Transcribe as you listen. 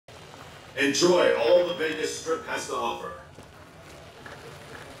Enjoy all the Vegas Strip has to offer.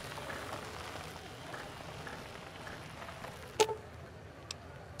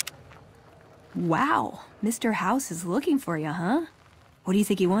 Wow, Mr. House is looking for you, huh? What do you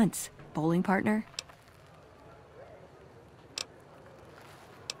think he wants? Bowling partner?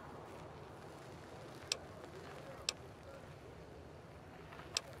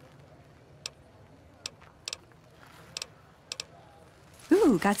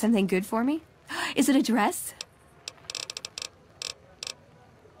 Ooh, got something good for me? Is it a dress?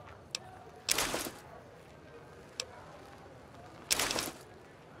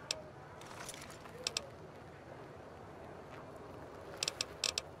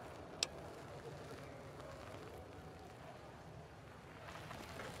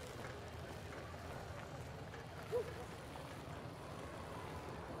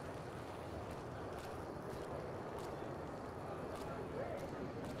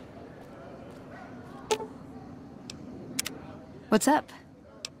 What's up?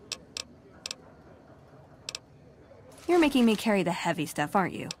 You're making me carry the heavy stuff,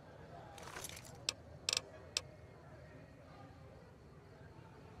 aren't you?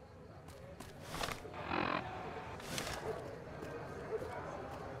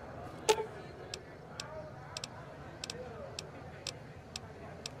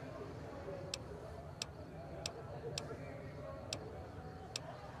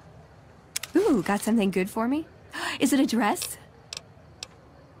 Ooh, got something good for me? Is it a dress?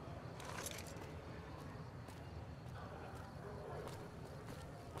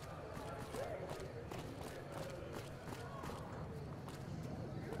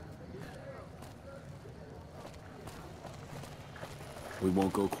 We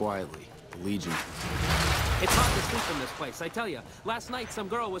won't go quietly. The Legion. It's hard to sleep in this place, I tell you. Last night, some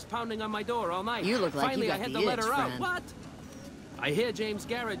girl was pounding on my door all night. You look like Finally, you I got had the to let itch, her out. friend. What? I hear James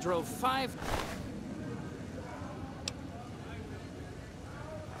Garrett drove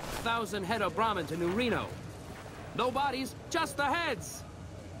 5,000 head of Brahmin to New Reno. No bodies, just the heads.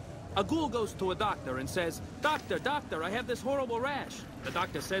 A ghoul goes to a doctor and says, "Doctor, doctor, I have this horrible rash." The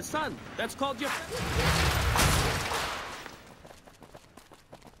doctor says, "Son, that's called your..."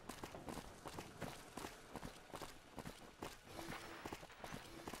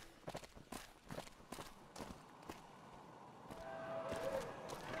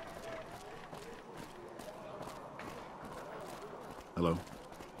 Hello?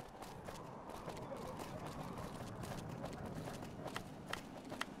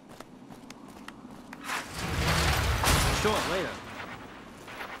 Sure, later.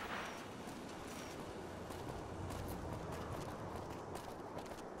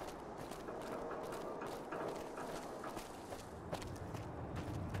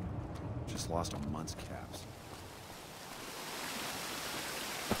 Just lost a month's caps.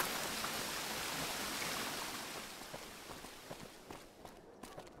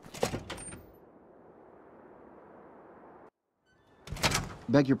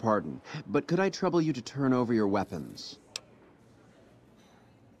 Beg your pardon, but could I trouble you to turn over your weapons?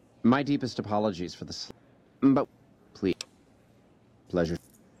 My deepest apologies for the but please. Pleasure.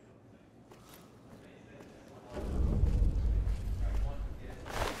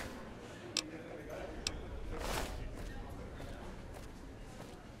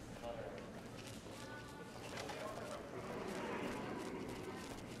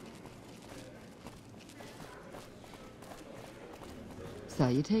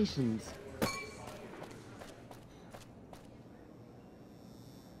 Salutations.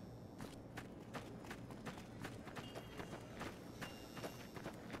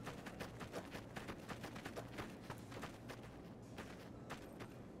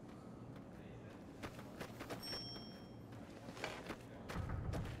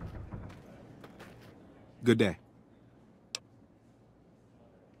 Good day.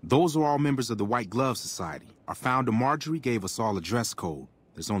 Those are all members of the White Glove Society. Our founder, Marjorie, gave us all a dress code.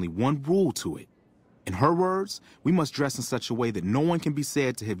 There's only one rule to it. In her words, we must dress in such a way that no one can be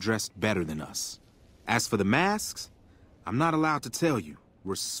said to have dressed better than us. As for the masks, I'm not allowed to tell you.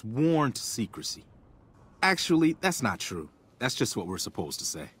 We're sworn to secrecy. Actually, that's not true. That's just what we're supposed to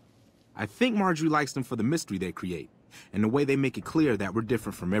say. I think Marjorie likes them for the mystery they create, and the way they make it clear that we're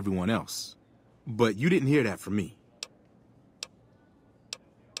different from everyone else. But you didn't hear that from me.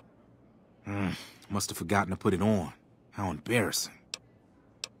 Must have forgotten to put it on. How embarrassing.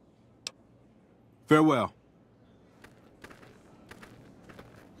 Farewell.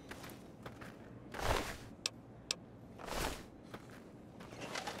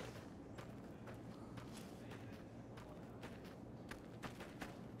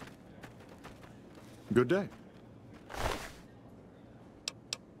 Good day.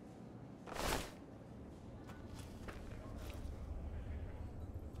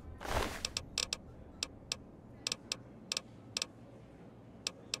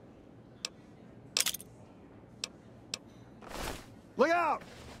 Look out!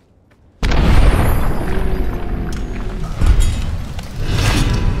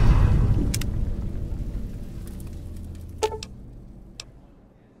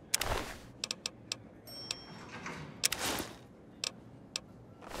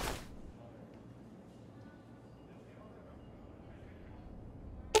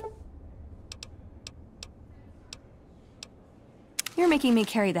 You're making me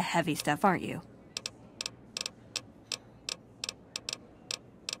carry the heavy stuff, aren't you?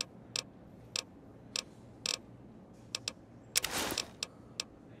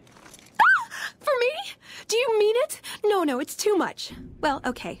 For me? Do you mean it? No, it's too much. Well,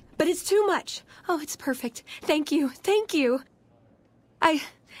 okay, but it's too much. Oh, it's perfect. Thank you, thank you. I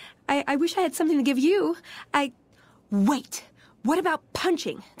wish I had something to give you. Wait, what about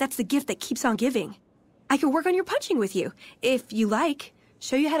punching? That's the gift that keeps on giving. I could work on your punching with you, if you like.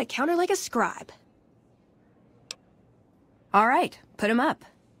 Show you how to counter like a scribe. All right, put him up.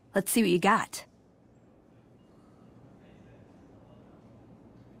 Let's see what you got.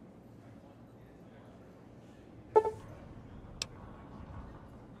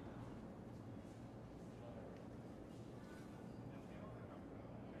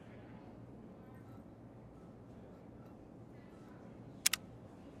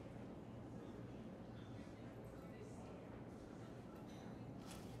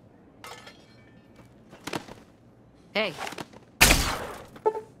 Hey.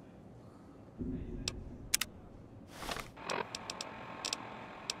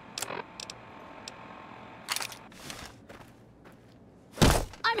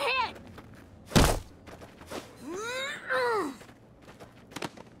 I'm hit!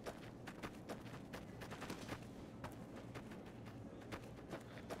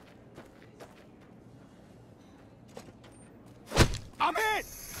 I'm hit!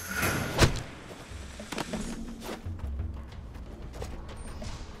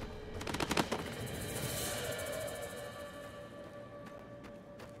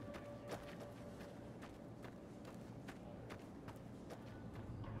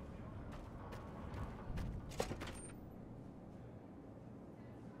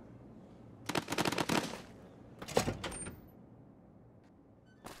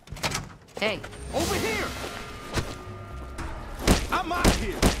 Hey. Over here! I'm out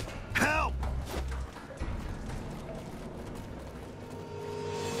here! Help!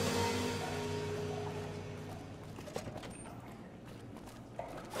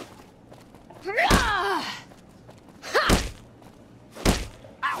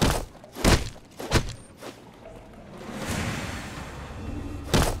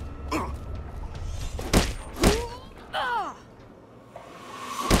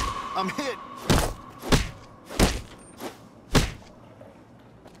 I'm hit!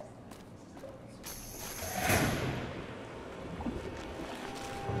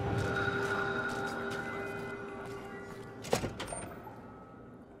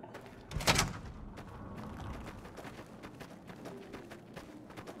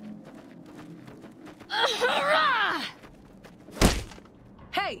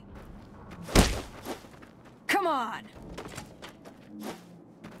 Hey! Come on!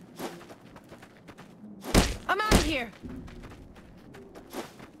 I'm out of here!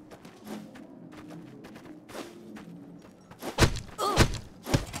 Ugh.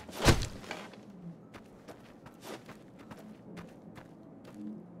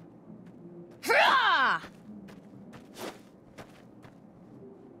 Hurrah!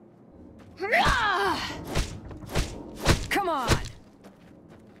 Hurrah! Come on!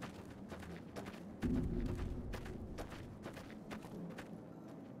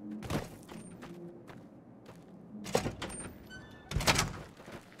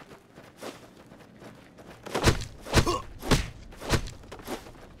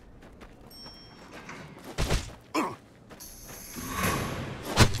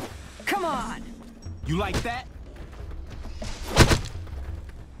 Come on! You like that?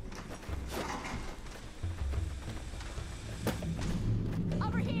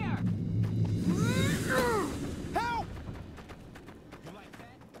 Over here! Help! You like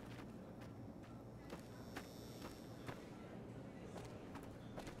that?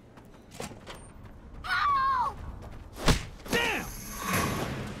 Ow! Damn!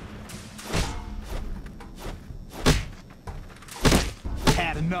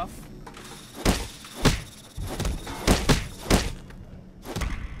 Had enough?